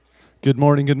Good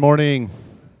morning, good morning.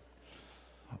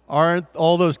 Aren't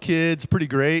all those kids pretty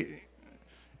great?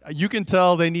 You can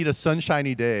tell they need a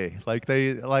sunshiny day.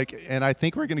 And I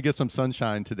think we're going to get some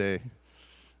sunshine today.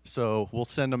 So we'll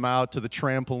send them out to the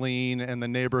trampoline and the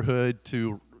neighborhood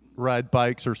to ride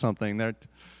bikes or something.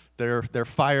 They're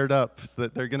fired up so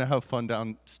that they're going to have fun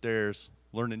downstairs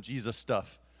learning Jesus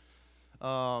stuff.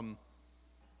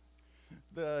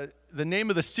 The name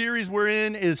of the series we're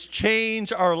in is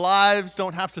Change. Our lives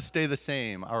don't have to stay the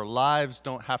same. Our lives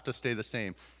don't have to stay the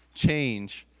same.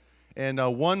 Change. And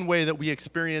one way that we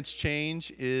experience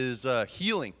change is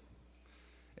healing.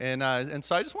 And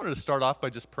so I just wanted to start off by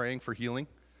just praying for healing.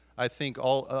 I think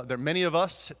many of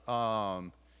us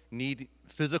need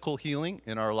physical healing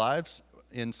in our lives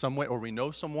in some way, or we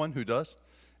know someone who does.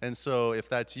 And so if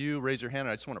that's you, raise your hand.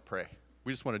 I just want to pray.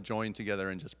 We just want to join together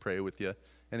and just pray with you.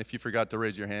 And if you forgot to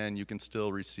raise your hand, you can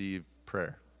still receive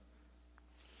prayer.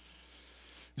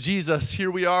 Jesus, here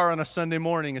we are on a Sunday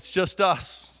morning. It's just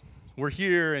us. We're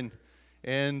here and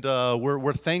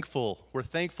we're thankful. We're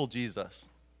thankful, Jesus.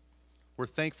 We're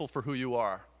thankful for who you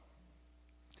are.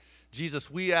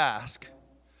 Jesus, we ask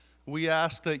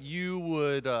that you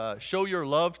would show your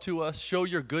love to us, show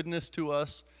your goodness to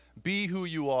us, be who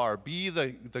you are, be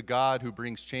the God who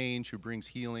brings change, who brings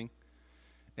healing.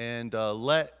 And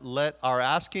let our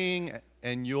asking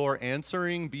and your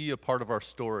answering be a part of our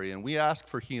story. And we ask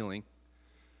for healing.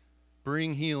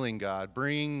 Bring healing, God.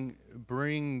 Bring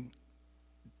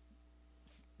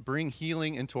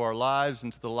healing into our lives,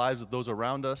 into the lives of those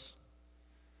around us.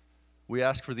 We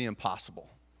ask for the impossible.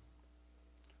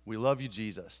 We love you,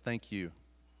 Jesus. Thank you.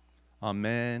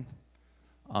 Amen.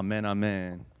 Amen.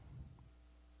 Amen.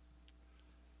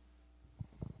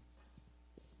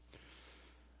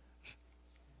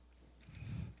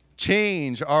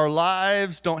 Change. Our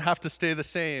lives don't have to stay the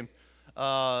same.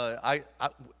 I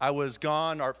was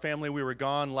gone. Our family, we were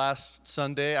gone last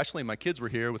Sunday. Actually, my kids were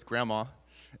here with Grandma.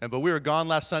 But we were gone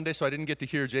last Sunday, so I didn't get to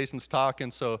hear Jason's talk.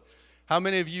 And so how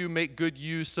many of you make good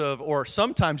use of, or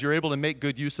sometimes you're able to make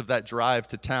good use of that drive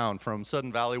to town from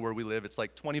Sudden Valley where we live? It's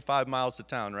like 25 miles to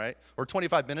town, right? Or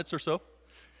 25 minutes or so.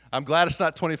 I'm glad it's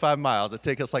not 25 miles. It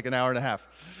takes us like an hour and a half.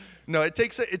 No,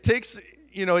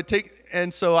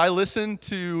 and so I listened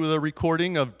to the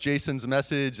recording of Jason's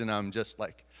message, and I'm just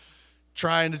like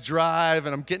trying to drive,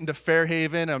 and I'm getting to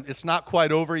Fairhaven. It's not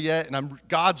quite over yet, and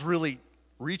God's really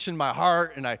reaching my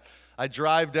heart, and I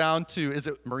drive down to, is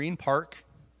it Marine Park?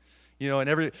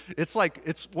 It's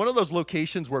one of those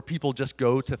locations where people just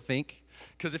go to think,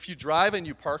 because if you drive and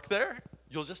you park there,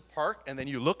 you'll just park, and then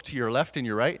you look to your left and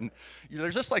your right, and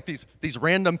there's just like these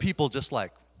random people just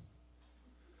like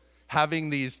having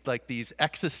these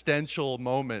existential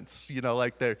moments,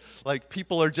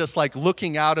 people are just like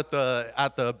looking out at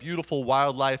the beautiful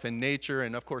wildlife and nature.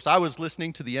 And of course, I was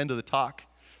listening to the end of the talk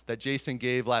that Jason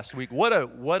gave last week. What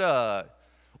a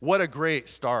great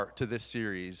start to this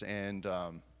series, and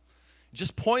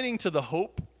just pointing to the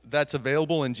hope that's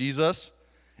available in Jesus.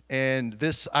 And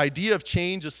this idea of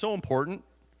change is so important.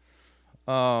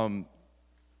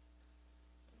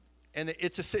 And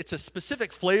it's a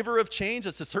specific flavor of change.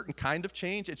 It's a certain kind of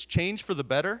change. It's change for the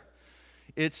better.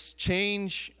 It's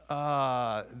change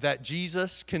that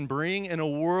Jesus can bring in a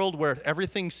world where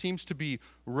everything seems to be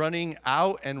running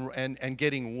out and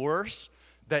getting worse.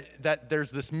 That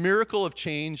there's this miracle of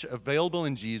change available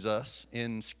in Jesus,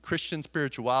 in Christian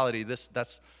spirituality.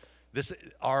 What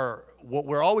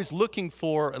we're always looking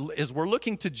for is we're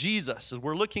looking to Jesus.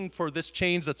 We're looking for this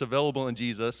change that's available in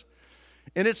Jesus.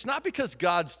 And it's not because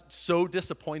God's so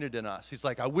disappointed in us. He's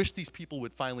like, I wish these people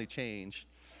would finally change.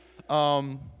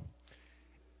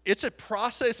 It's a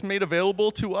process made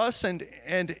available to us, and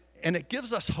it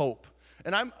gives us hope.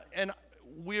 And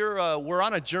we're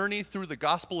on a journey through the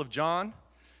Gospel of John,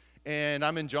 and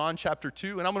I'm in John chapter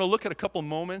 2, and I'm going to look at a couple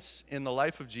moments in the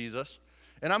life of Jesus.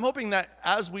 And I'm hoping that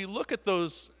as we look at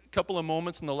those couple of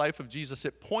moments in the life of Jesus,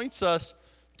 it points us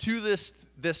to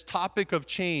this topic of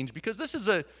change, because this is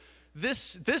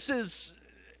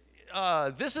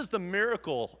the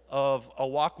miracle of a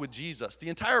walk with Jesus. The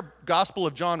entire Gospel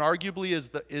of John arguably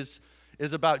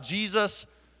is about Jesus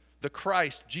the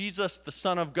Christ, Jesus the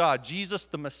Son of God, Jesus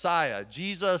the Messiah,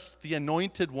 Jesus the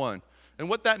Anointed One. And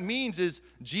what that means is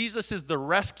Jesus is the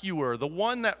rescuer, the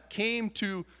one that came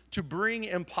to bring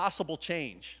impossible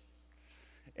change.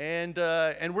 And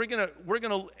we're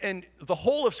gonna and the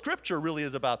whole of Scripture really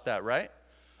is about that, right?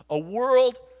 A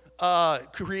world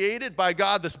created by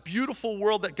God, this beautiful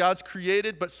world that God's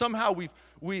created, but somehow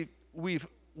we've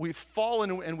fallen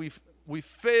and we've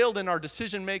failed in our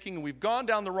decision making, and we've gone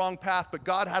down the wrong path. But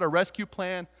God had a rescue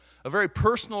plan, a very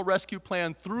personal rescue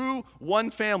plan through one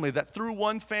family, that through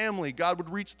one family, God would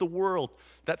reach the world,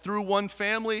 that through one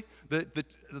family,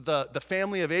 the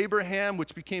family of Abraham,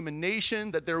 which became a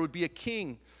nation, that there would be a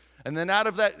king. And then out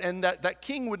of that, and that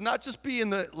king would not just be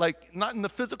not in the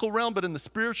physical realm, but in the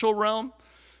spiritual realm.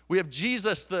 We have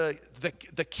Jesus,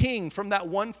 the king from that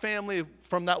one family,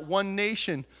 from that one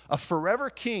nation, a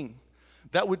forever king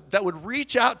that would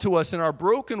reach out to us in our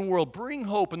broken world, bring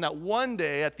hope, and that one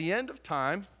day at the end of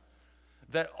time,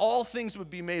 that all things would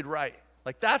be made right.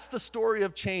 Like, that's the story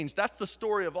of change. That's the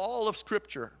story of all of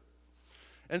Scripture.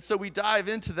 And so we dive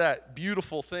into that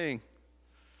beautiful thing.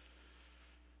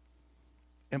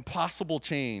 Impossible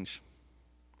change.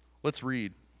 Let's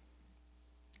read.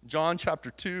 John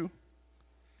chapter 2.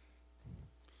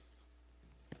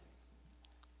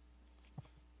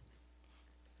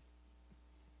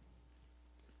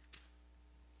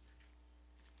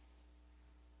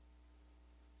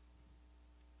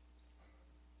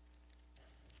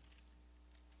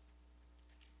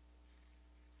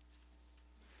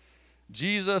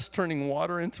 Jesus turning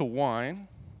water into wine.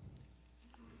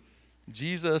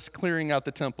 Jesus clearing out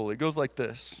the temple. It goes like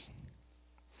this.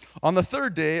 On the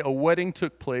third day, a wedding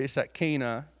took place at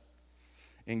Cana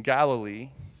in Galilee.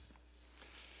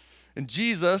 And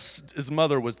Jesus, his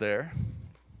mother, was there.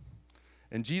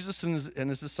 And Jesus and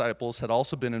his disciples had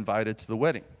also been invited to the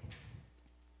wedding.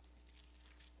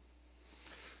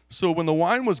 So when the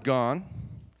wine was gone,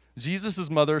 Jesus'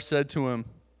 mother said to him,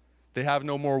 "They have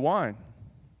no more wine."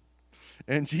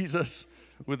 And Jesus,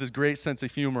 with his great sense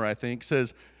of humor, I think,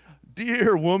 says,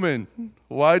 "Dear woman,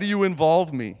 why do you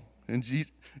involve me?" And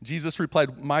Jesus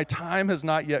replied, "My time has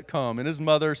not yet come." And his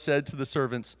mother said to the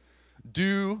servants,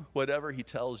 "Do whatever he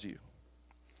tells you."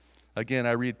 Again,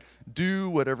 I read, "Do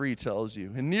whatever he tells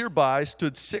you." And nearby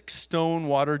stood 6 stone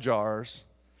water jars,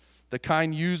 the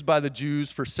kind used by the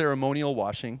Jews for ceremonial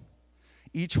washing,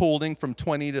 each holding from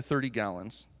 20 to 30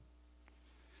 gallons.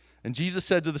 And Jesus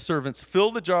said to the servants,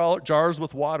 "Fill the jars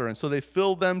with water." And so they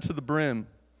filled them to the brim.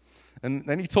 And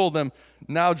then he told them,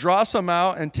 "Now draw some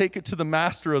out and take it to the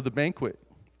master of the banquet."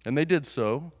 And they did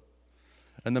so.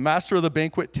 And the master of the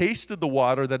banquet tasted the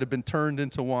water that had been turned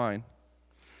into wine.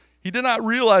 He did not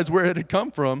realize where it had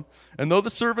come from, and though the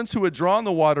servants who had drawn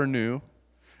the water knew,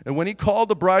 and when he called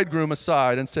the bridegroom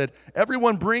aside and said,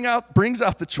 "Everyone brings out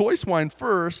the choice wine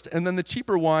first, and then the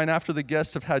cheaper wine after the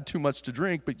guests have had too much to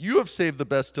drink, but you have saved the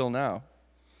best till now."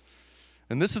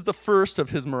 And this is the first of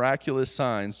his miraculous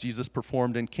signs Jesus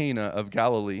performed in Cana of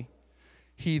Galilee.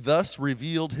 He thus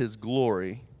revealed his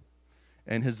glory,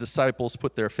 and his disciples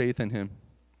put their faith in him.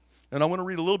 And I want to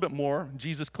read a little bit more,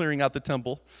 Jesus clearing out the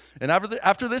temple. And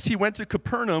after this, he went to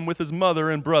Capernaum with his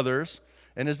mother and brothers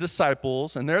and his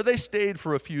disciples, and there they stayed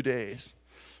for a few days.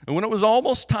 And when it was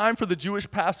almost time for the Jewish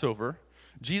Passover,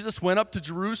 Jesus went up to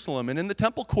Jerusalem, and in the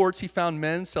temple courts he found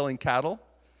men selling cattle,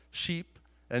 sheep,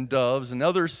 and doves, and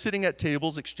others sitting at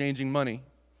tables exchanging money.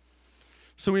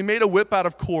 So he made a whip out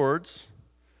of cords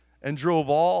and drove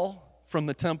all from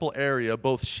the temple area,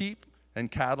 both sheep and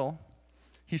cattle.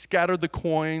 He scattered the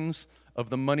coins of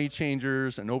the money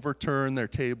changers and overturned their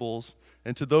tables.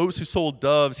 And to those who sold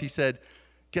doves, he said,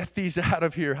 "Get these out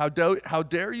of here. How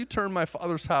dare you turn my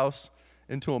Father's house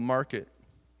into a market?"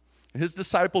 His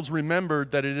disciples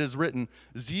remembered that it is written,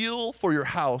 "Zeal for your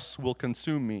house will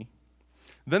consume me."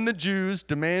 Then the Jews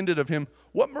demanded of him,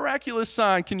 "What miraculous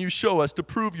sign can you show us to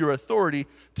prove your authority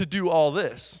to do all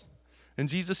this?" And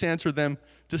Jesus answered them,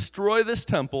 "Destroy this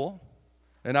temple,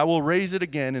 and I will raise it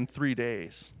again in 3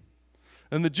 days."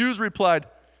 And the Jews replied,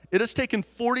 "It has taken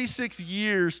 46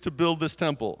 years to build this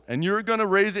temple, and you're going to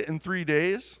raise it in 3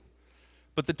 days?"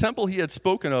 But the temple he had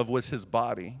spoken of was his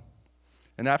body.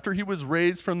 And after he was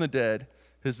raised from the dead,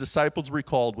 his disciples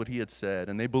recalled what he had said,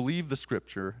 and they believed the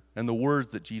scripture and the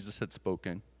words that Jesus had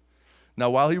spoken.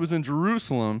 Now, while he was in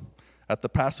Jerusalem at the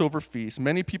Passover feast,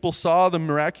 many people saw the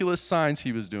miraculous signs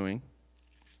he was doing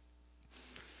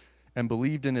and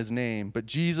believed in his name. But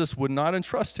Jesus would not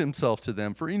entrust himself to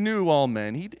them, for he knew all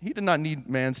men. He did not need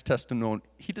man's testimony.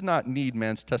 He did not need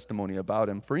man's testimony about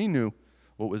him, for he knew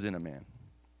what was in a man.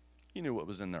 He knew what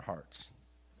was in their hearts.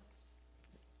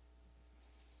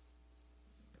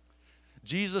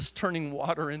 Jesus turning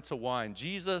water into wine.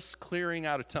 Jesus clearing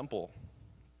out a temple.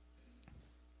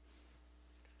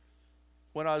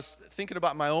 When I was thinking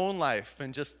about my own life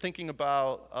and just thinking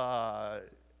about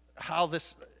how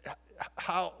does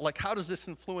this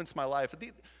influence my life?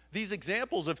 These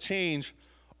examples of change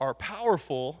are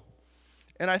powerful,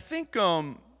 and I think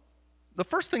the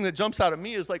first thing that jumps out at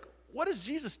me is like, what is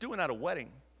Jesus doing at a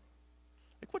wedding?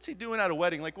 Like, what's he doing at a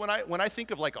wedding? Like when I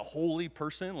think of like a holy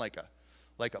person, like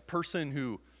a person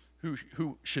who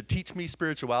who should teach me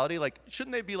spirituality, like,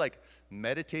 shouldn't they be like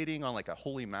meditating on like a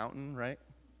holy mountain, right?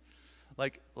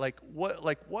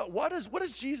 What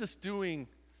is Jesus doing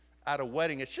at a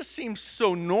wedding? It just seems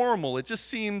so normal. It just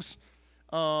seems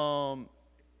too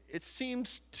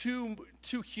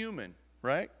human,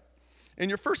 right? And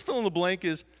your first fill in the blank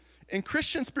is, in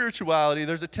Christian spirituality,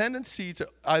 there's a tendency to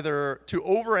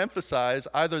overemphasize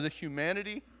either the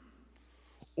humanity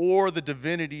or the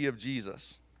divinity of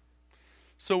Jesus.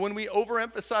 So when we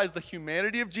overemphasize the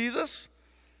humanity of Jesus,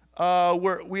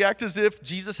 we act as if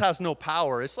Jesus has no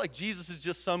power. It's like Jesus is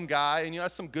just some guy, and he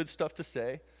has some good stuff to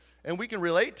say, and we can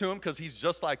relate to him because he's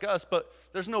just like us, but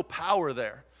there's no power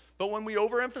there. But when we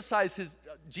overemphasize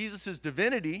Jesus'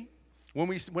 divinity, when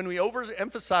we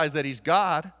overemphasize that he's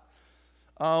God,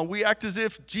 we act as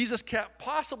if Jesus can't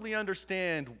possibly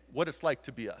understand what it's like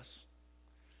to be us.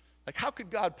 Like, how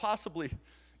could God possibly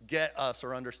get us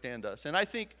or understand us? And I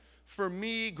think for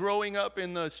me, growing up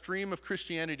in the stream of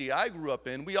Christianity I grew up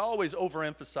in, we always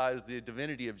overemphasize the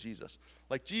divinity of Jesus.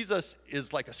 Like, Jesus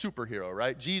is like a superhero,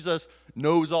 right? Jesus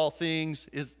knows all things,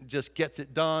 just gets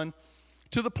it done.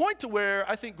 To the point to where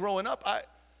I think growing up,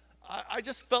 I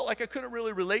just felt like I couldn't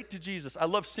really relate to Jesus. I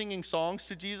love singing songs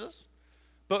to Jesus.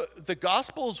 But the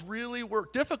Gospels really were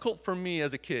difficult for me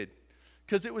as a kid,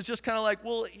 because it was just kind of like,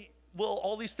 well,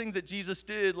 all these things that Jesus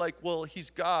did, like, well, he's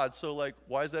God, so like,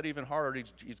 why is that even hard?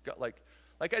 He's got like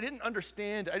I didn't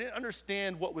understand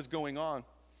what was going on.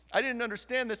 I didn't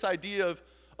understand this idea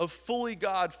of fully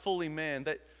God, fully man,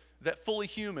 that fully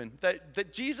human,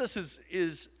 that Jesus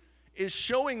is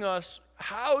showing us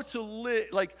how to live,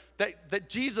 like that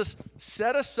Jesus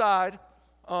set aside,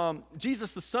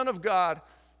 Jesus the Son of God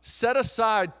set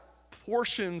aside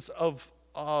portions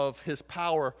of his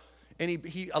power, and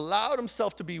he allowed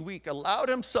himself to be weak, allowed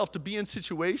himself to be in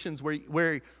situations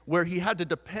where he had to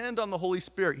depend on the Holy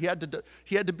Spirit. He had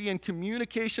to be in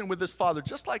communication with his Father,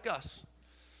 just like us.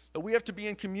 That we have to be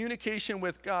in communication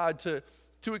with God to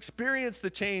experience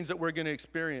the change that we're going to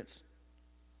experience.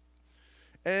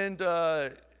 And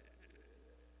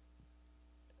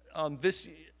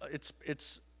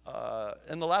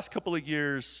in the last couple of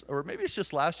years, or maybe it's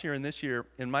just last year and this year,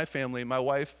 in my family, my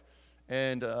wife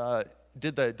and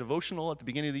did the devotional at the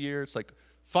beginning of the year. It's like,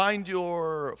 find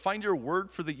your word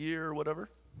for the year or whatever.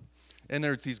 And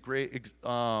there's these great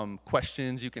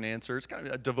questions you can answer. It's kind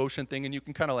of a devotion thing, and you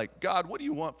can kind of like, God, what do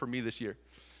you want for me this year?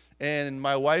 And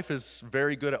my wife is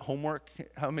very good at homework.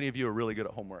 How many of you are really good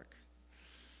at homework?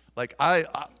 Like, I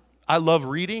love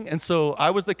reading, and so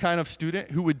I was the kind of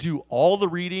student who would do all the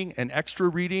reading and extra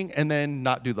reading and then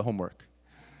not do the homework.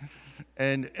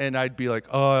 And I'd be like,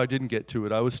 oh, I didn't get to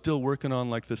it. I was still working on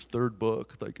like this third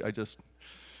book. Like, I just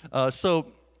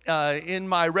in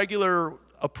my regular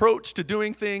approach to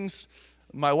doing things,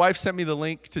 my wife sent me the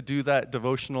link to do that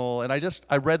devotional, and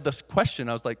I read this question.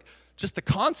 I was like, just the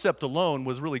concept alone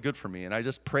was really good for me, and I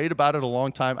just prayed about it a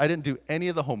long time. I didn't do any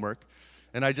of the homework.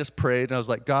 And I just prayed, and I was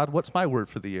like, God, what's my word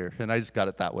for the year? And I just got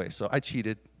it that way. So I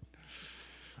cheated.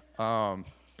 My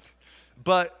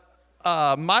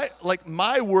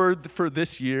word for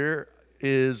this year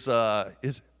is I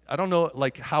don't know,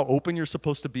 like, how open you're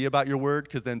supposed to be about your word,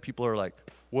 because then people are like,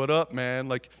 what up, man?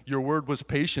 Like, your word was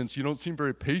patience. You don't seem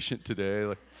very patient today.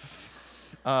 Like,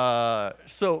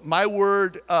 so my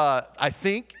word, I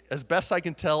think, as best I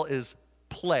can tell, is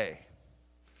play.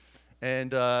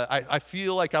 And I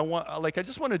feel like I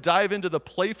just want to dive into the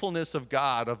playfulness of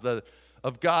God,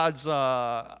 of God's.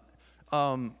 I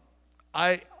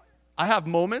have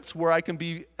moments where I can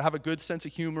have a good sense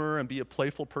of humor and be a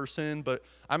playful person, but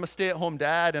I'm a stay-at-home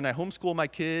dad and I homeschool my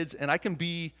kids, and I can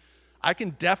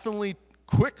definitely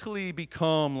quickly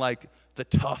become like the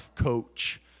tough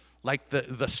coach, like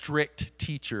the strict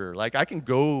teacher. Like, I can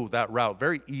go that route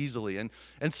very easily, and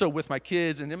so with my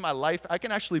kids and in my life, I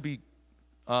can actually be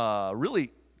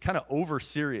really kind of over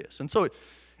serious. And so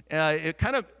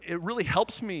it really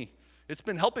helps me. It's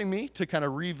been helping me to kind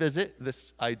of revisit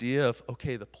this idea of,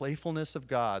 okay, the playfulness of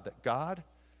God, that God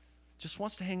just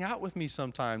wants to hang out with me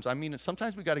sometimes. I mean,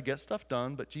 sometimes we got to get stuff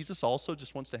done, but Jesus also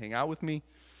just wants to hang out with me,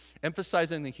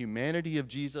 emphasizing the humanity of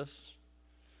Jesus.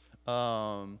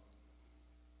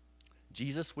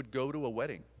 Jesus would go to a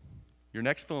wedding. Your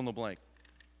next fill in the blank.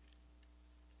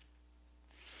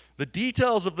 The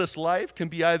details of this life can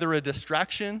be either a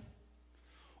distraction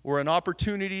or an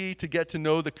opportunity to get to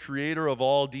know the creator of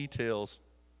all details.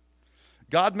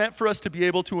 God meant for us to be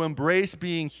able to embrace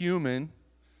being human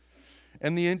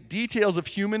and the details of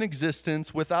human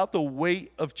existence without the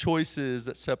weight of choices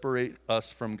that separate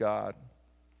us from God.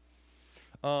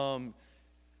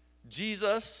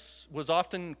 Jesus was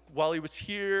often, while he was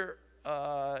here,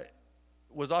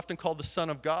 was often called the Son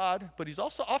of God, but he's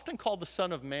also often called the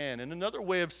Son of Man. And another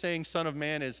way of saying Son of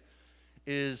Man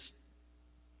is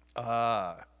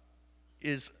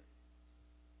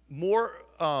more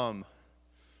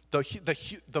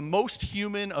the most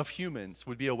human of humans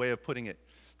would be a way of putting it.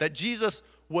 That Jesus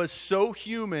was so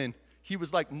human, he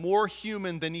was like more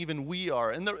human than even we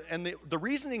are. And the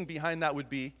reasoning behind that would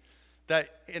be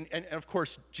that, and of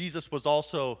course, Jesus was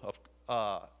also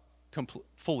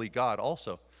fully God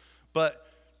also.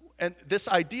 And this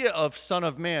idea of Son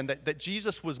of Man, that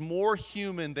Jesus was more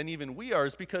human than even we are,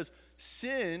 is because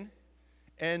sin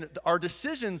and our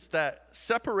decisions that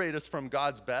separate us from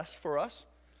God's best for us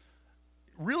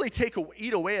really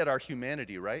eat away at our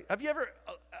humanity, right? Have you ever,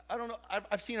 I don't know,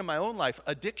 I've seen in my own life,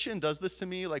 addiction does this to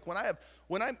me. Like when I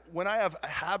have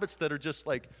habits that are just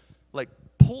like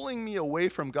pulling me away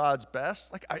from God's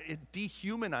best, it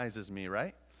dehumanizes me,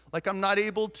 right? Like I'm not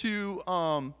able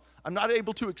to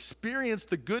experience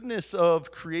the goodness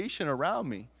of creation around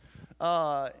me.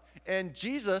 And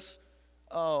Jesus,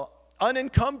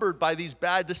 unencumbered by these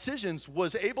bad decisions,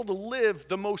 was able to live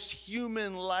the most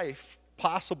human life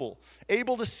possible.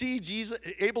 Able to see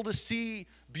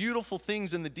beautiful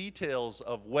things in the details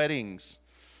of weddings,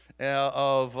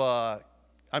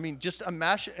 just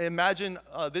imagine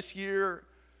this year.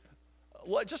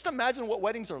 Just imagine what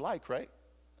weddings are like, right?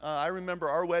 I remember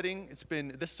our wedding.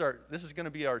 This is going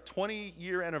to be our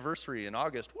 20-year anniversary in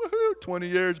August. Woohoo! 20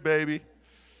 years, baby.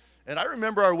 And I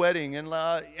remember our wedding, and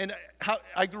how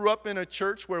I grew up in a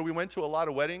church where we went to a lot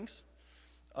of weddings.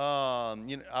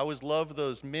 I always loved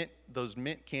those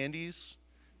mint candies.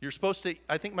 You're supposed to.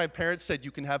 I think my parents said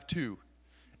you can have 2,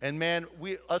 and man,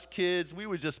 us kids, we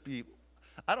would just be.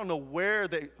 I don't know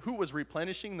who was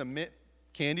replenishing the mint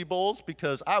candy bowls,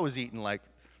 because I was eating like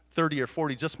 30 or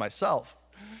 40 just myself.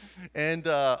 And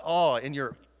and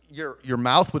your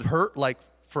mouth would hurt like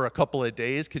for a couple of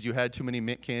days because you had too many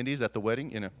mint candies at the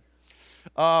wedding,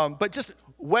 But just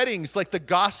weddings, like the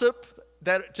gossip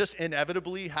that just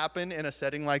inevitably happen in a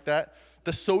setting like that,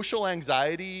 the social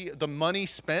anxiety, the money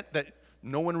spent that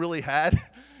no one really had,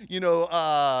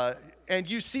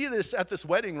 and you see this at this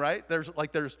wedding, right? There's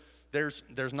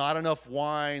not enough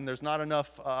wine, there's not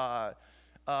enough.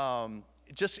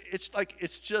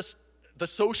 It's just the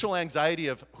social anxiety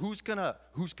of who's gonna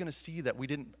see that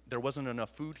there wasn't enough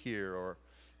food here, or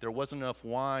there wasn't enough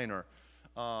wine, or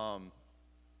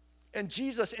and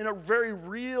Jesus, in a very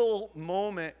real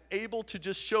moment, able to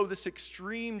just show this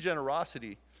extreme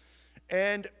generosity,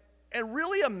 and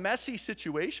really a messy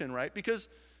situation, right? Because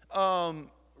the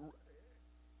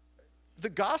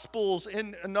Gospels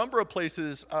in a number of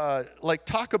places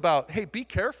talk about, hey, be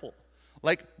careful.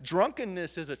 Like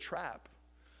drunkenness is a trap.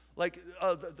 Like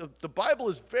the Bible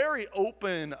is very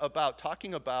open about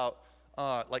talking about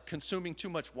consuming too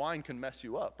much wine can mess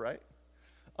you up, right?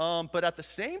 But at the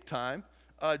same time,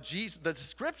 the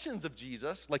descriptions of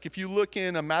Jesus, like if you look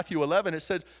in Matthew 11, it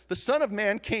says, the Son of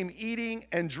Man came eating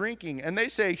and drinking. And they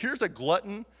say, here's a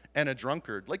glutton and a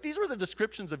drunkard. Like these were the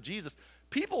descriptions of Jesus.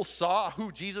 People saw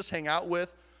who Jesus hung out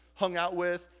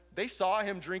with. They saw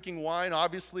him drinking wine,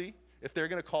 obviously, if they're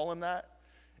going to call him that.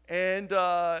 And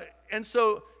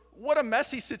so what a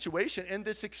messy situation. And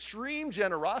this extreme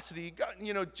generosity,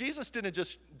 Jesus didn't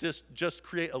just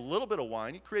create a little bit of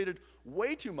wine. He created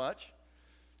way too much,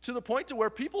 to the point to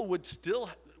where people would still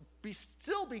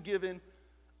be given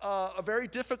a very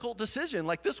difficult decision.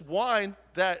 Like this wine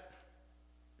that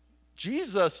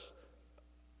Jesus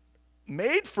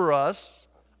made for us,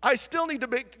 I still need to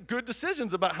make good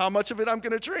decisions about how much of it I'm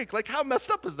going to drink. Like how messed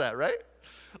up is that, right?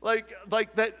 Like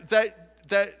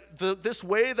this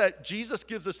way that Jesus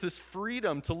gives us this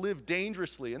freedom to live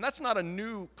dangerously, and that's not a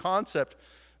new concept.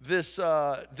 This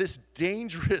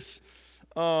dangerous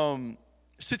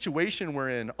situation we're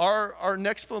in. Our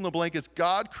next fill in the blank is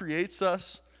God creates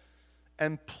us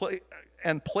and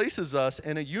places us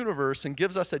in a universe and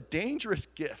gives us a dangerous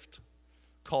gift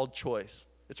called choice.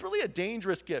 It's really a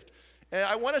dangerous gift. And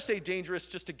I want to say dangerous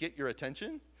just to get your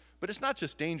attention, but it's not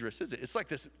just dangerous, is it? It's like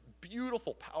this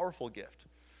beautiful, powerful gift.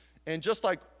 And just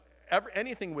like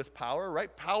anything with power,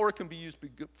 right? Power can be used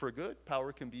for good.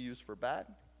 Power can be used for bad.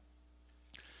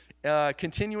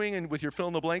 Continuing and with your fill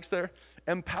in the blanks there,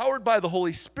 empowered by the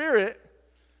Holy Spirit,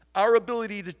 our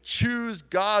ability to choose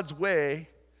God's way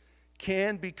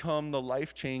can become the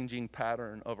life-changing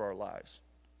pattern of our lives.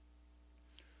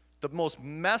 The most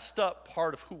messed up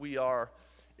part of who we are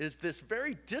is this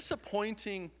very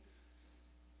disappointing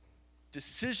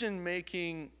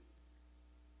decision-making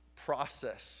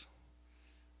process.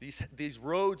 These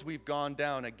roads we've gone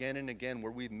down again and again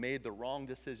where we've made the wrong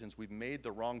decisions, we've made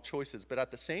the wrong choices, but at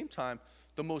the same time,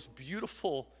 the most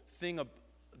beautiful thing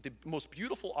the most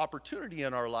beautiful opportunity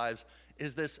in our lives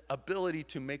is this ability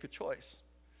to make a choice.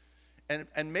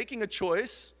 And making a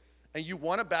choice, and you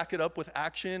want to back it up with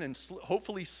action, and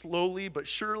hopefully slowly but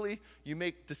surely you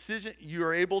make decision. You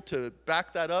are able to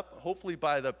back that up, hopefully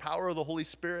by the power of the Holy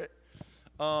Spirit.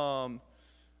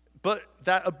 But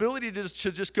that ability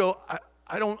to just go,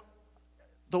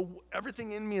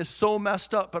 everything in me is so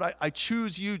messed up, but I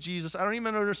choose you, Jesus. I don't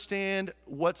even understand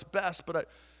what's best, but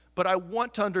I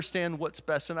want to understand what's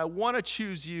best, and I want to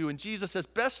choose you. And Jesus, as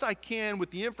best I can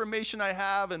with the information I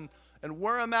have and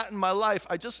where I'm at in my life,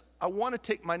 I want to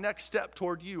take my next step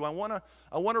toward you. I want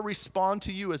to respond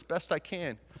to you as best I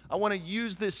can. I want to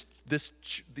use this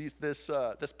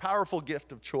powerful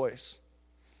gift of choice.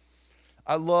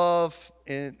 I love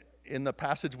in the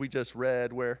passage we just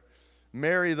read where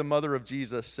Mary, the mother of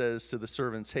Jesus, says to the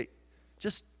servants, hey,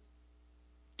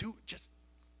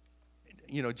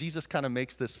 Jesus kind of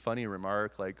makes this funny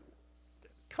remark like,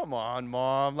 come on,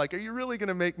 Mom, like, are you really going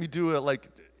to make me do it? Like,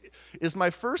 is my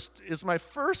first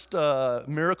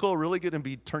miracle really going to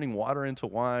be turning water into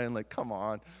wine? Like, come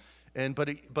on.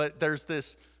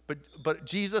 But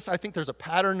Jesus, I think there's a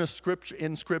pattern of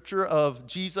scripture of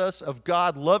Jesus, of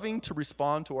God loving to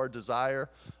respond to our desire,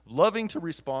 loving to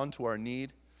respond to our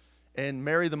need. And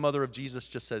Mary, the mother of Jesus,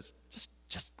 just says,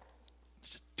 just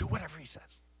do whatever he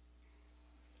says.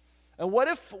 And what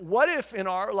if in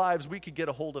our lives we could get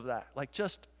a hold of that? Like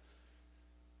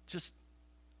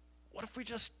what if we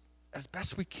just, as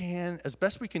best we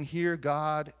can hear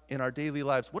God in our daily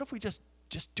lives, what if we just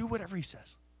do whatever he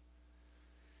says?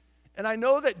 And I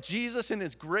know that Jesus in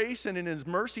his grace and in his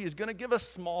mercy is going to give us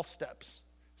small steps.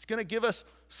 It's going to give us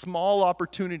small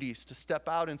opportunities to step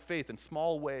out in faith in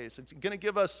small ways. It's going to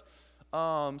give us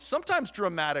sometimes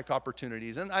dramatic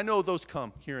opportunities, and I know those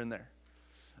come here and there.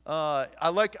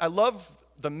 I love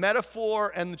the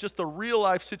metaphor and just the real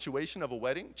life situation of a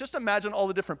wedding. Just imagine all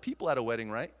the different people at a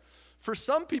wedding, right? For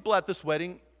some people at this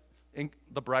wedding,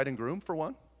 the bride and groom for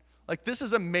one, like this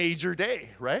is a major day,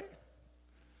 right?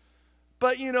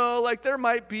 But like there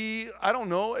might be, I don't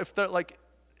know if they're like,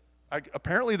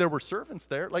 apparently there were servants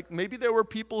there. Like maybe there were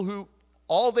people who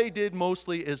all they did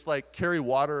mostly is like carry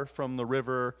water from the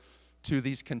river to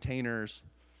these containers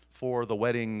for the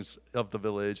weddings of the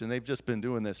village. And they've just been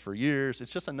doing this for years.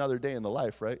 It's just another day in the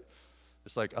life, right?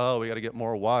 It's like, oh, we got to get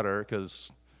more water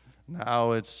because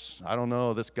now I don't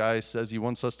know, this guy says he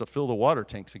wants us to fill the water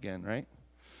tanks again, right?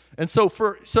 And so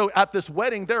at this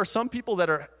wedding, there are some people that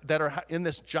are in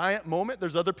this giant moment.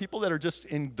 There's other people that are just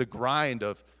in the grind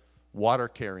of water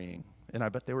carrying. And I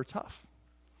bet they were tough.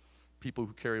 People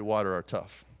who carry water are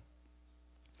tough.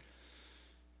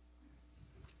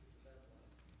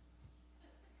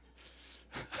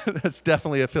 That's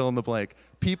definitely a fill in the blank.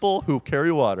 People who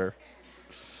carry water.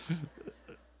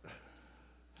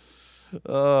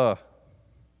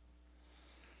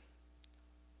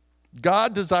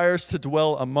 God desires to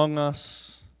dwell among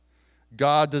us.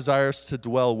 God desires to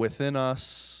dwell within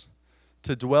us.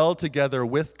 To dwell together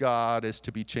with God is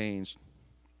to be changed.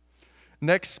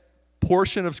 Next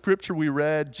portion of scripture we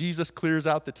read, Jesus clears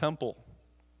out the temple.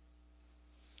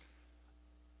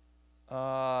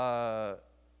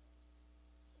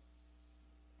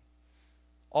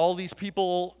 All these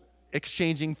people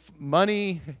exchanging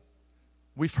money.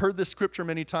 We've heard this scripture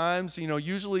many times.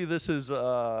 Usually this is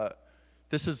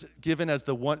given as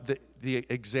the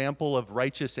example of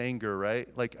righteous anger, right?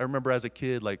 Like I remember as a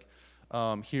kid, like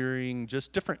hearing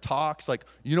just different talks, like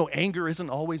anger isn't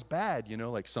always bad.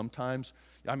 Like sometimes,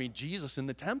 Jesus in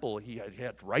the temple, he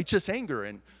had righteous anger,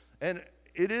 and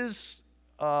it is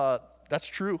that's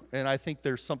true, and I think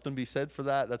there's something to be said for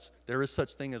that. There is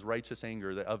such thing as righteous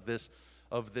anger of this.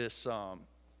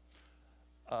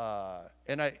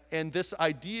 And this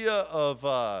idea of,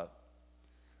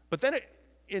 but then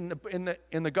in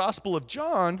the Gospel of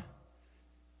John,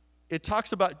 it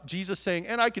talks about Jesus saying,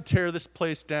 and I could tear this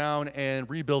place down and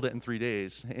rebuild it in 3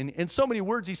 days. And in so many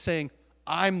words, he's saying,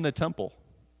 I'm the temple.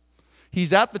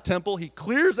 He's at the temple, he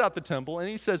clears out the temple, and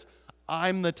he says,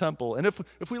 I'm the temple. And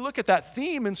if we look at that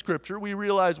theme in Scripture, we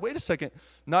realize, wait a second,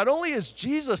 not only is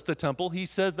Jesus the temple, he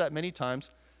says that many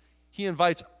times, he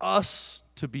invites us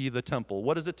to be the temple.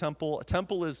 What is a temple? A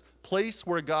temple is place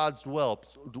where God's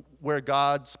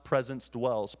presence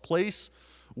dwells. Place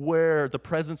where the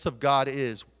presence of God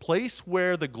is. Place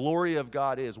where the glory of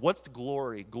God is. What's the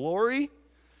glory? Glory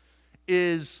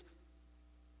is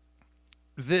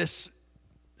this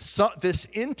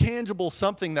intangible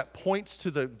something that points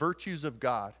to the virtues of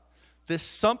God. This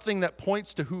something that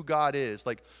points to who God is.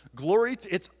 Like glory,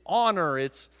 it's honor.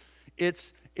 It's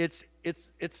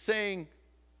saying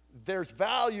there's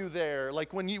value there.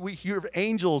 Like when we hear of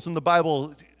angels in the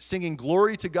Bible singing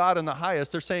glory to God in the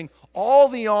highest, they're saying all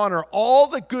the honor, all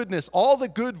the goodness, all the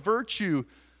good virtue,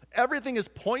 everything is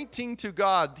pointing to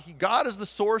God. God is the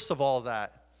source of all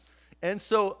that. And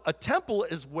so a temple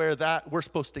is where we're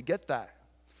supposed to get that.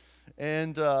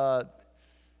 And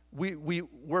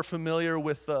we're familiar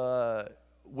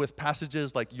with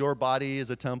passages like your body is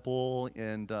a temple,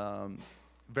 and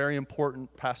very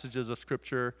important passages of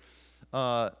Scripture.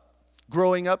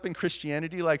 Growing up in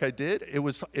Christianity like I did, it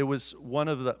was one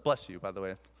of the, bless you, by the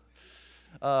way.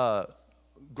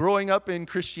 Growing up in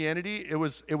Christianity, it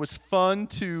was fun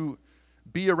to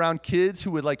be around kids who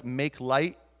would like make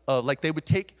light, like they would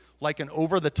take like an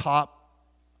over-the-top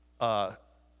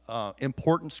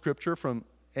important scripture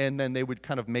and then they would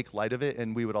kind of make light of it,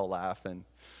 and we would all laugh. And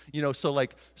so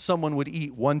like someone would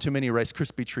eat one too many Rice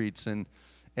Krispie treats, and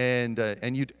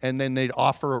then they'd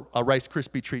offer a Rice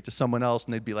Krispie treat to someone else,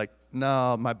 and they'd be like,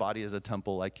 "No, my body is a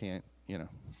temple. I can't."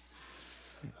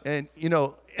 And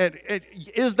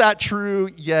is that true?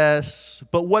 Yes.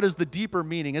 But what is the deeper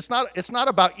meaning? It's not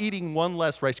about eating one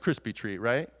less Rice Krispie treat,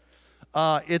 right?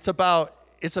 It's about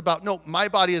no, my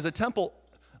body is a temple.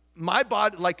 My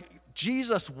body, like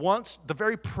Jesus wants, the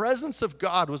very presence of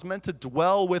God was meant to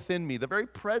dwell within me. The very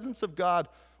presence of God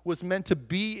was meant to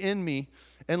be in me.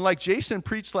 And like Jason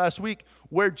preached last week,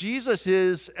 where Jesus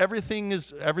is,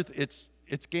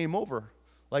 it's game over.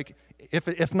 Like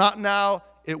if not now,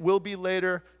 it will be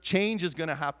later. Change is going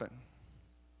to happen.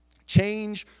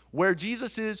 Change, where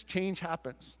Jesus is, change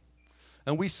happens.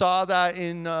 And we saw that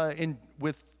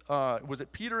was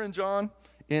it Peter and John?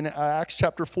 In Acts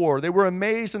chapter 4, they were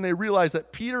amazed and they realized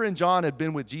that Peter and John had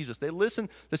been with Jesus. They listened,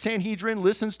 the Sanhedrin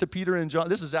listens to Peter and John.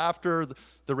 This is after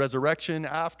the resurrection,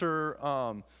 after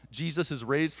Jesus is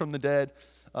raised from the dead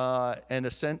and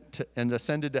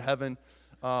ascended to heaven.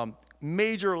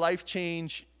 Major life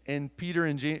change in Peter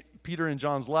and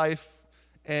John's life.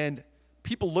 And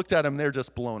people looked at him, they're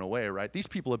just blown away, right? These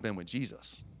people have been with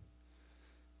Jesus.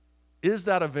 Is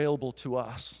that available to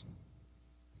us?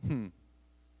 I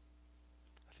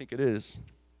think it is.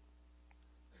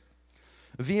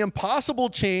 The impossible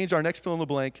change, our next fill in the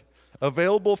blank,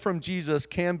 available from Jesus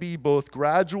can be both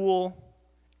gradual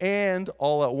and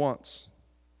all at once.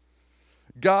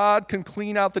 God can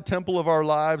clean out the temple of our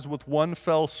lives with one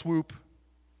fell swoop,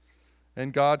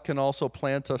 and God can also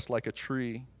plant us like a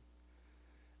tree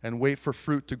and wait for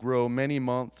fruit to grow many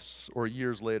months or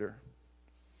years later.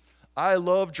 I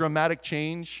love dramatic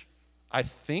change, I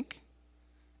think.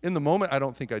 In the moment, I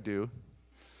don't think I do.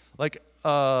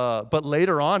 But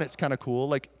later on, it's kind of cool.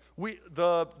 Like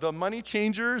the money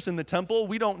changers in the temple,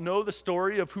 we don't know the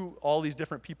story of who all these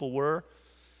different people were,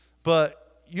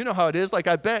 but you know how it is. Like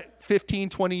I bet 15,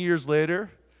 20 years later,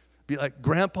 be like,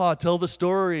 Grandpa, tell the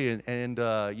story, and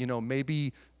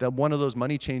maybe that one of those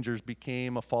money changers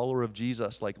became a follower of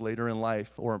Jesus, like later in life,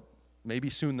 or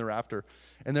maybe soon thereafter,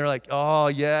 and they're like, oh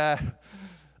yeah.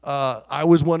 I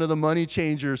was one of the money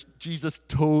changers. Jesus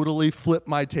totally flipped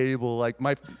my table.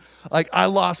 I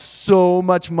lost so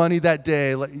much money that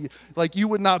day. Like you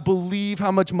would not believe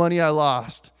how much money I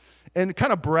lost. And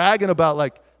kind of bragging about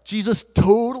like Jesus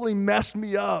totally messed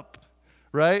me up,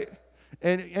 right?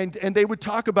 And they would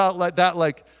talk about like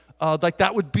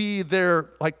that would be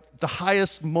their like the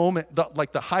highest moment,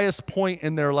 the highest point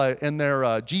in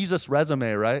their Jesus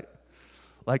resume, right?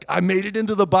 Like, I made it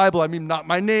into the Bible. I mean, not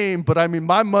my name, but I mean,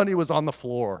 my money was on the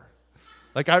floor.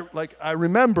 I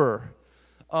remember.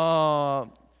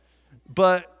 And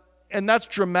that's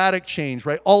dramatic change,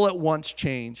 right? All at once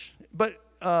change. But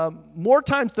more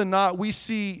times than not, we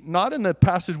see, not in the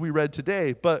passage we read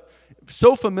today, but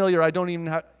so familiar, I don't even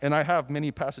have, and I have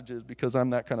many passages because I'm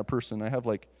that kind of person. I have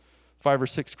like 5 or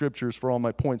 6 scriptures for all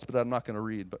my points, but I'm not going to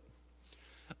read.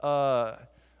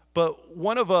 But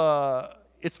one of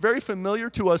it's very familiar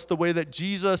to us the way that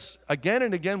Jesus, again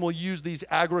and again, will use these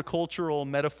agricultural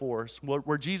metaphors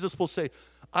where Jesus will say,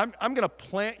 I'm going to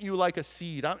plant you like a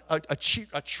seed.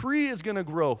 A tree is going to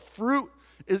grow.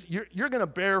 You're going to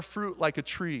bear fruit like a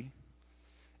tree.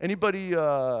 Anybody,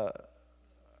 it's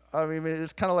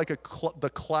kind of like the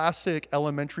classic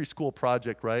elementary school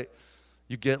project, right?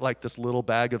 You get like this little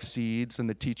bag of seeds and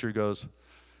the teacher goes,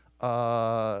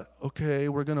 okay,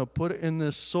 we're going to put it in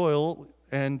this soil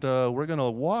and we're going to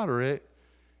water it,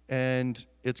 and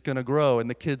it's going to grow. And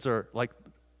the kids are like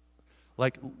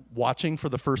watching for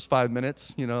the first 5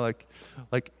 minutes, like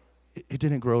it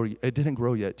didn't grow. It didn't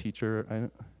grow yet,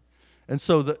 teacher. And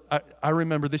so I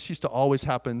remember this used to always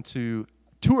happen to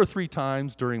 2 or 3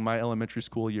 times during my elementary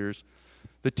school years.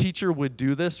 The teacher would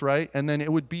do this, right? And then it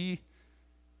would be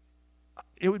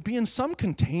in some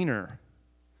container.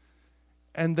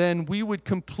 And then we would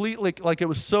completely, like it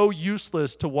was so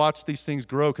useless to watch these things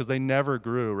grow because they never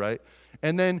grew, right?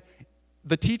 And then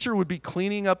the teacher would be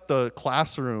cleaning up the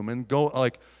classroom and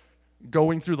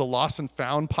going through the lost and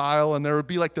found pile, and there would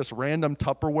be like this random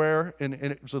Tupperware, and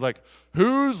it was like,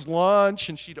 whose lunch?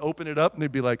 And she'd open it up, and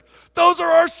they'd be like, those are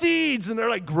our seeds, and they're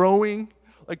like growing,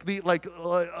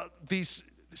 these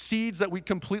seeds that we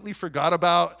completely forgot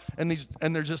about, and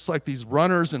they're just like these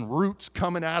runners and roots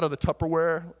coming out of the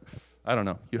Tupperware. I don't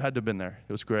know. You had to have been there.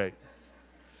 It was great.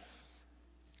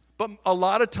 But a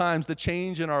lot of times the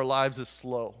change in our lives is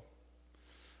slow.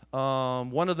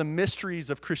 One of the mysteries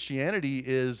of Christianity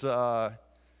is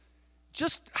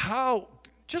just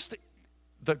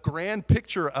the grand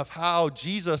picture of how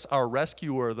Jesus, our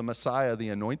rescuer, the Messiah, the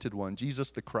anointed one,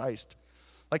 Jesus the Christ,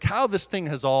 like how this thing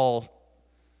has all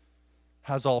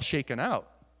shaken out.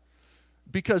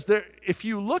 Because if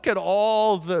you look at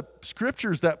all the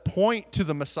scriptures that point to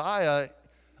the Messiah,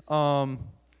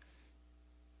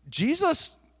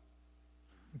 Jesus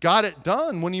got it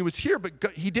done when he was here,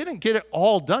 but he didn't get it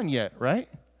all done yet, right?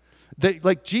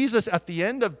 Like Jesus at the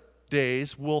end of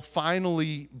days will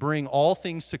finally bring all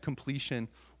things to completion,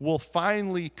 will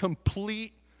finally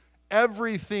complete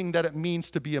everything that it means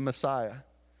to be a Messiah,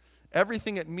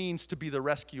 everything it means to be the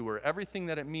rescuer, everything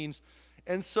that it means.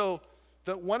 And so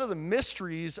one of the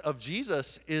mysteries of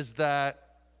Jesus is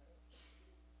that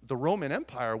the Roman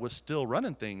Empire was still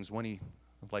running things when he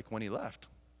left.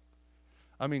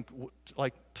 I mean,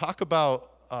 like, talk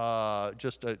about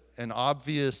just an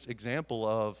obvious example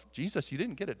of Jesus, you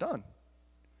didn't get it done.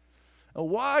 Now,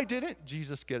 why didn't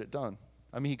Jesus get it done?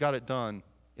 I mean, he got it done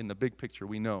in the big picture,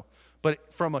 we know.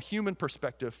 But from a human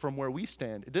perspective, from where we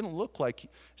stand, it looked like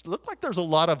there's a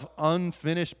lot of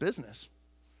unfinished business.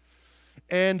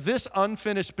 And this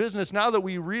unfinished business, now that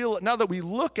we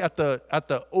look at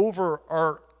the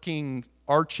overarching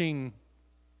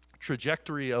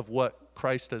trajectory of what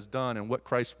Christ has done and what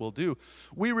Christ will do,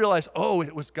 we realize,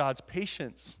 it was God's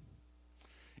patience.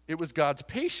 It was God's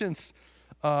patience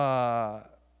that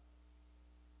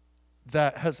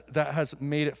has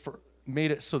made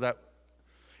it so that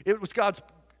it was God's.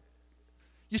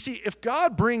 You see, if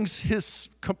God brings his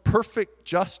perfect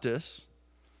justice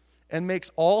and makes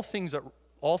all things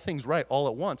right all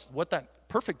at once, what that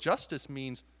perfect justice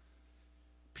means,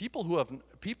 people who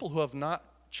have not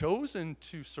chosen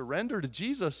to surrender to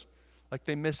Jesus, like,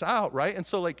 they miss out, right? And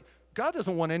so, like, God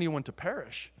doesn't want anyone to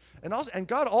perish. And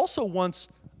God also wants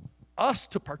us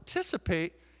to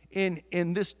participate in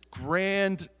this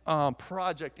grand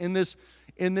project, in this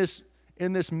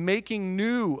making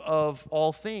new of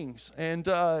all things. And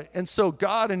so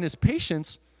God in his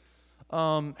patience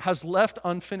has left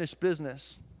unfinished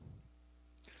business.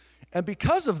 And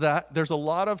because of that, there's a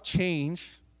lot of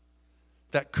change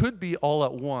that could be all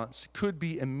at once, could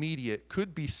be immediate,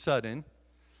 could be sudden,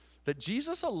 that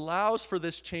Jesus allows for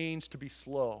this change to be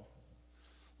slow,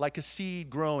 like a seed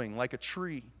growing, like a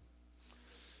tree.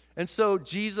 And so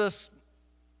Jesus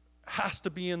has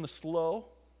to be in the slow,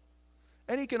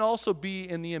 and he can also be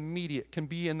in the immediate, can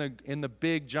be in the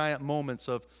big giant moments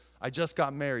of, I just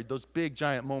got married, those big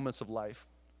giant moments of life.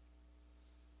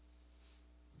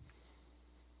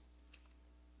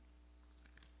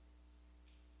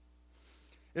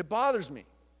 It bothers me.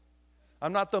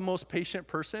 I'm not the most patient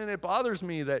person. It bothers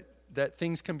me that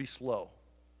things can be slow.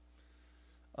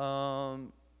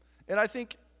 And I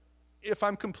think, if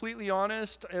I'm completely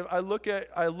honest, if I look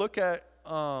at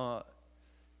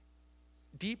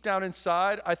deep down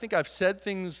inside, I think I've said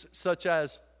things such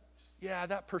as, yeah,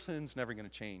 that person's never going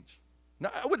to change.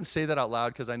 Now, I wouldn't say that out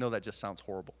loud because I know that just sounds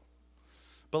horrible.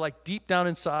 But like deep down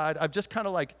inside, I've just kind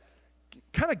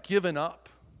of given up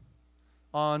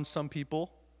on some people.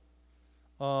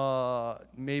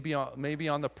 Maybe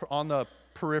on the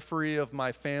periphery of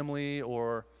my family,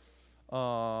 or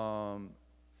but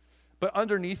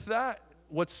underneath that,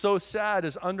 what's so sad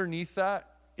is underneath that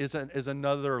is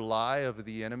another lie of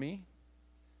the enemy,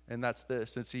 and that's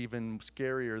this. It's even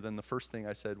scarier than the first thing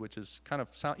I said, which is kind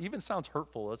of sounds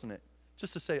hurtful, doesn't it?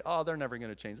 Just to say, they're never going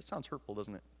to change. It sounds hurtful,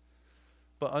 doesn't it?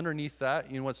 But underneath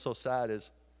that, what's so sad is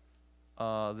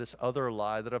this other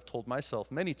lie that I've told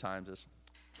myself many times is,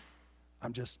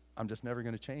 I'm just never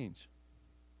going to change.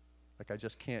 Like, I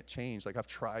just can't change. Like, I've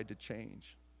tried to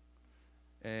change,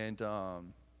 and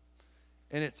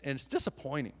it's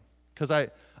disappointing because I'm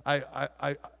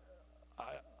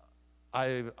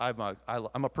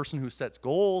a person who sets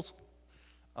goals.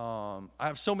 I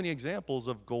have so many examples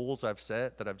of goals I've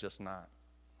set that I'm just not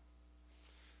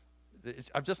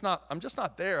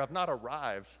there. I've not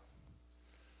arrived.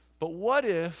 But what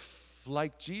if,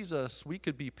 like Jesus, we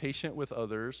could be patient with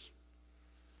others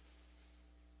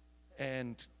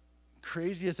And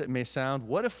crazy as it may sound,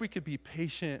 what if we could be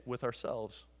patient with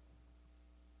ourselves?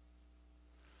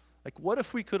 Like, what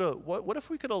if we could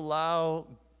allow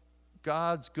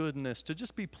God's goodness to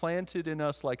just be planted in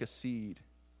us like a seed?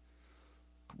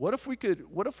 What if we could,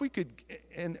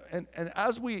 and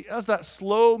as that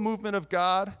slow movement of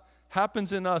God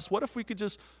happens in us, what if we could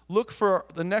just look for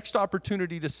the next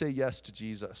opportunity to say yes to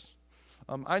Jesus?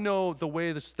 I know the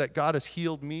way that God has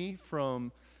healed me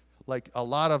from like a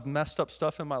lot of messed up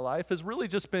stuff in my life has really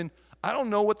just been, I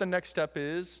don't know what the next step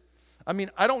is. I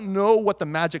mean, I don't know what the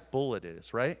magic bullet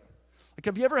is, right? Like,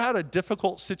 have you ever had a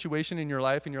difficult situation in your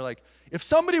life and you're like, if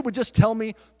somebody would just tell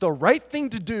me the right thing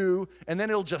to do and then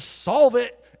it'll just solve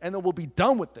it and then we'll be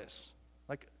done with this?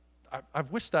 Like,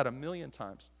 I've wished that a million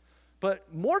times.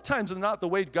 But more times than not, the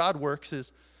way God works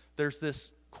is there's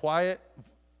this quiet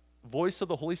voice of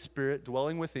the Holy Spirit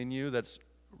dwelling within you that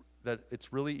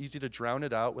it's really easy to drown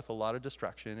it out with a lot of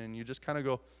distraction, and you just kind of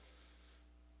go,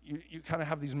 you kind of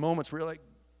have these moments where you're like,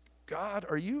 God,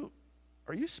 are you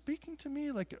speaking to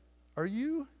me? Like, are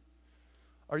you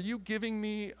giving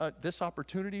me this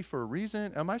opportunity for a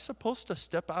reason? Am I supposed to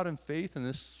step out in faith in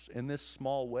this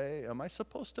small way? Am I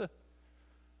supposed to?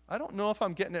 I don't know if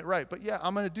I'm getting it right, but yeah,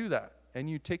 I'm going to do that. And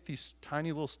you take these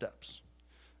tiny little steps,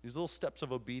 these little steps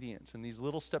of obedience, and these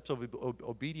little steps of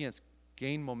obedience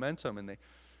gain momentum, and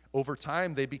over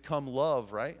time they become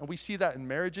love, right? And we see that in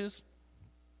marriages.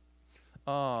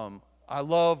 I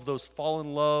love those fall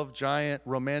in love, giant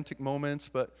romantic moments,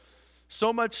 but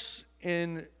so much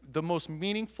in the most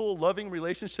meaningful, loving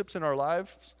relationships in our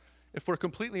lives, if we're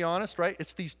completely honest, right,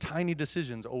 it's these tiny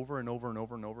decisions over and over and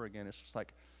over and over again. It's just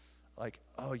like,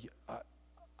 oh,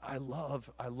 I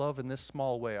love in this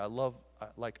small way.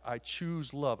 I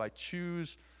choose love. I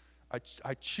choose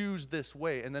this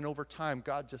way. And then over time,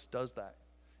 God just does that.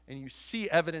 And you see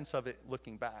evidence of it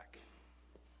looking back.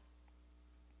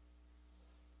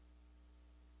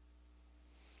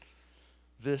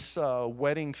 This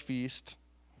wedding feast,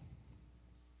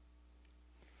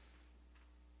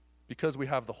 because we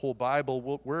have the whole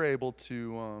Bible, we're able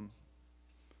to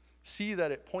see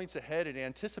that it points ahead. It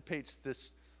anticipates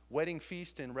this wedding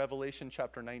feast in Revelation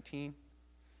chapter 19.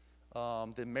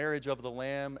 The marriage of the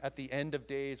Lamb at the end of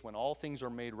days, when all things are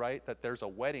made right, that there's a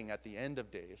wedding at the end of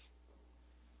days.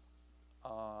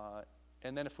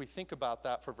 And then if we think about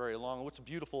that for very long, what's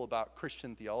beautiful about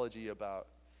Christian theology, about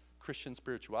Christian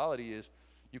spirituality, is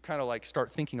you kind of like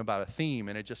start thinking about a theme,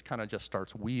 and it just kind of just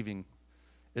starts weaving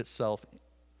itself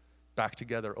back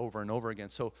together over and over again.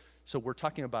 So we're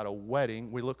talking about a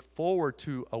wedding. We look forward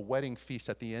to a wedding feast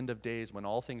at the end of days when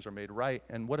all things are made right.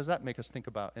 And what does that make us think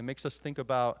about? It makes us think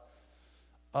about,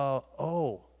 the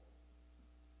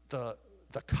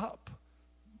cup,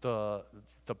 the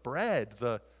bread,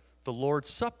 the Lord's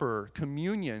Supper,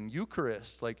 communion,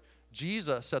 Eucharist, like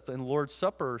Jesus at the Lord's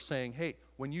Supper saying, hey,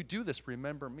 when you do this,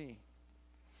 remember me.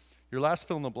 Your last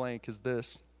fill in the blank is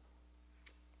this.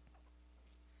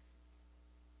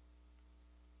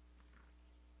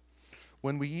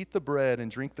 When we eat the bread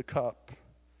and drink the cup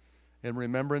in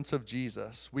remembrance of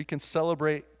Jesus, we can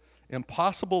celebrate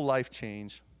impossible life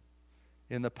change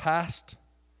in the past,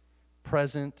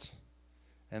 present,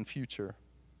 and future.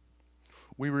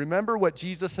 We remember what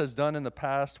Jesus has done in the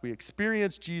past. We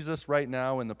experience Jesus right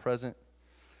now in the present.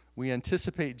 We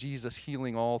anticipate Jesus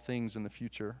healing all things in the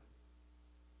future.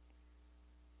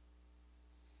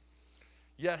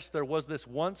 Yes, there was this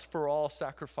once-for-all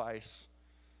sacrifice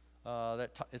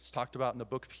it's talked about in the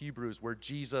book of Hebrews, where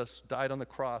Jesus died on the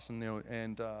cross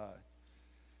and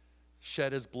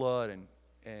shed his blood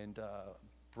and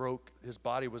his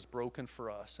body was broken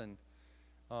for us, and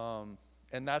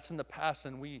that's in the past,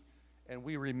 and we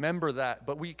remember that,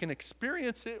 but we can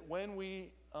experience it when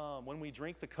we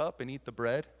drink the cup and eat the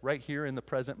bread right here in the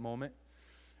present moment,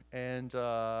 and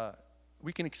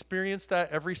we can experience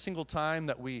that every single time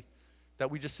that we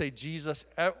just say, Jesus,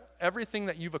 everything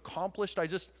that you've accomplished,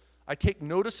 I take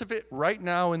notice of it right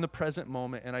now in the present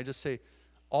moment, and I just say,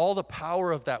 all the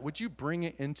power of that, would you bring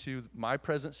it into my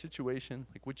present situation?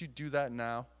 Like, would you do that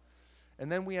now? And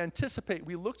then we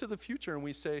look to the future and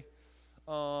we say,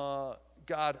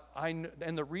 God,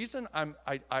 and the reason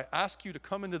I ask you to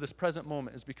come into this present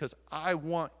moment is because I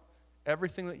want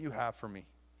everything that you have for me.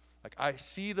 Like, I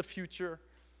see the future.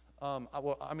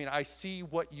 I see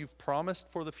what you've promised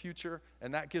for the future,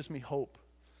 and that gives me hope.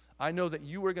 I know that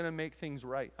you are going to make things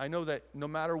right. I know that no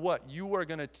matter what, you are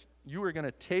going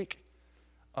to take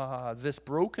this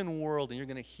broken world and you're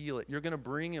going to heal it. You're going to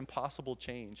bring impossible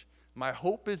change. My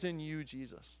hope is in you,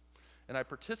 Jesus. And I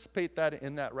participate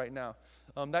in that right now.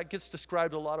 That gets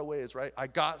described a lot of ways, right? I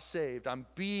got saved. I'm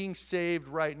being saved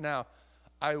right now.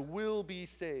 I will be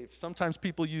saved. Sometimes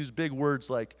people use big words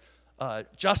like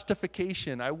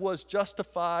justification. I was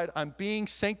justified. I'm being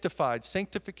sanctified.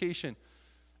 Sanctification.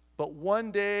 But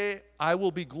one day I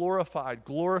will be glorified.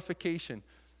 Glorification.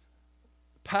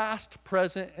 Past,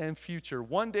 present, and future.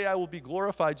 One day I will be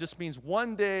glorified just means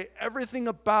one day everything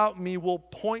about me will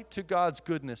point to God's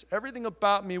goodness. Everything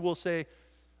about me will say,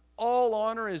 all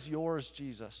honor is yours,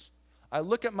 Jesus. I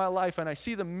look at my life and I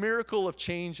see the miracle of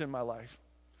change in my life.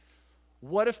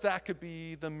 What if that could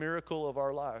be the miracle of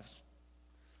our lives?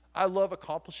 I love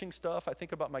accomplishing stuff. I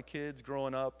think about my kids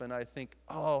growing up and I think,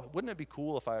 oh, wouldn't it be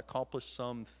cool if I accomplished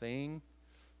something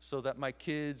so that my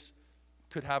kids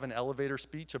could have an elevator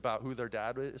speech about who their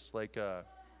dad is?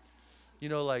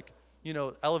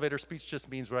 Elevator speech just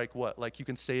means like what? Like you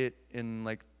can say it in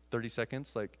like 30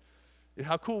 seconds. Like,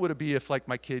 how cool would it be if like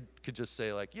my kid could just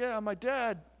say like, yeah, my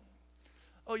dad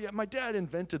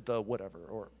invented the whatever,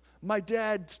 or my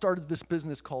dad started this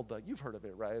business called the, you've heard of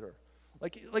it, right? Or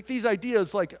like these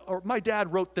ideas, like, or my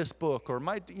dad wrote this book, or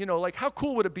like how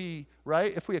cool would it be,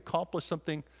 right, if we accomplished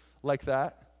something like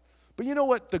that? But you know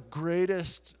what? The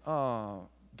greatest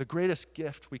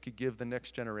gift we could give the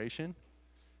next generation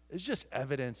is just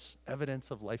evidence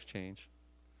of life change,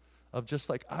 of just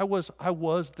like I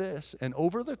was this, and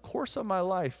over the course of my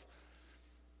life,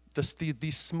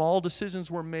 these small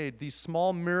decisions were made, these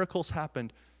small miracles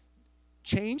happened,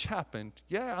 change happened.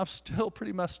 Yeah, I'm still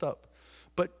pretty messed up,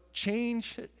 but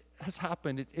change has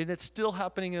happened, and it's still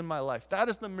happening in my life. That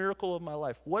is the miracle of my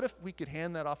life. What if we could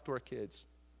hand that off to our kids?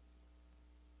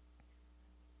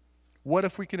 What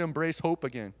if we can embrace hope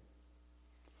again?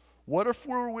 What if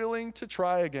we're willing to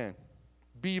try again?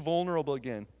 Be vulnerable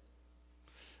again?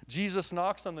 Jesus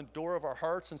knocks on the door of our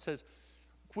hearts and says,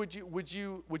 would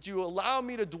you allow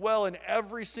me to dwell in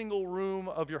every single room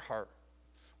of your heart?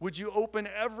 Would you open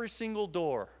every single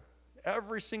door,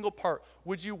 every single part?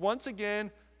 Would you once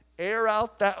again air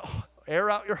out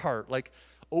your heart? Like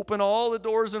open all the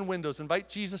doors and windows, invite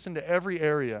Jesus into every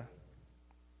area.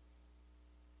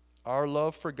 Our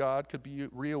love for God could be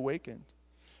reawakened.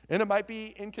 And it might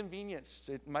be inconvenienced.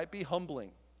 It might be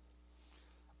humbling.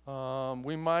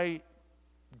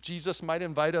 Jesus might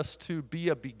invite us to be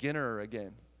a beginner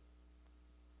again.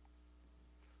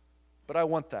 But I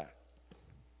want that.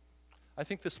 I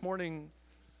think this morning,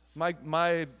 my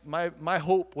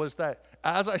hope was that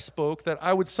as I spoke, that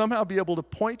I would somehow be able to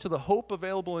point to the hope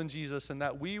available in Jesus, and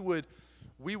that we would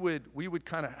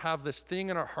kind of have this thing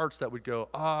in our hearts that would go,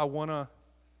 I want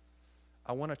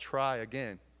to try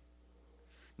again.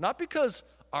 Not because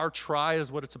our try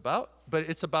is what it's about, but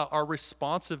it's about our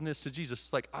responsiveness to Jesus.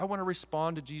 It's like, I want to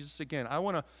respond to Jesus again. I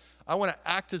want to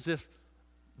act as if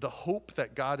the hope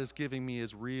that God is giving me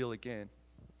is real again.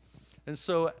 And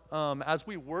so as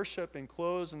we worship and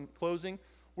closing,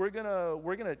 we're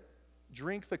gonna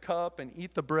drink the cup and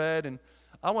eat the bread, and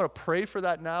I want to pray for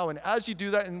that now. And as you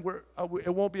do that, and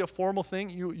it won't be a formal thing.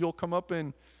 You'll come up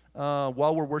and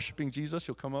while we're worshiping Jesus,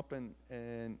 you'll come up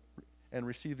and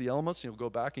receive the elements, and you'll go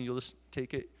back and you'll just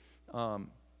take it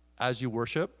as you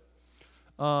worship.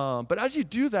 But as you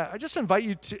do that, I just invite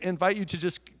you to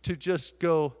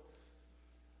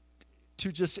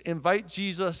just invite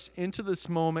Jesus into this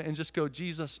moment and just go,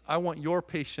 Jesus, I want your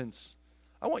patience.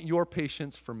 I want your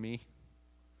patience for me.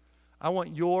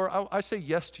 I say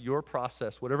yes to your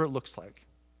process, whatever it looks like.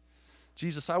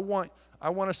 Jesus, I want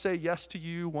to say yes to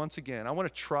you once again. I want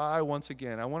to try once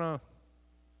again. I want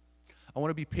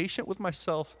to be patient with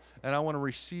myself, and I want to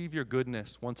receive your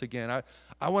goodness once again.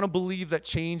 I want to believe that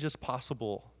change is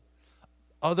possible.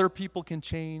 Other people can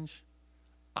change.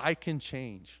 I can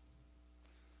change.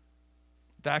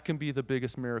 That can be the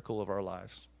biggest miracle of our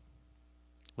lives.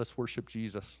 Let's worship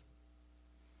Jesus.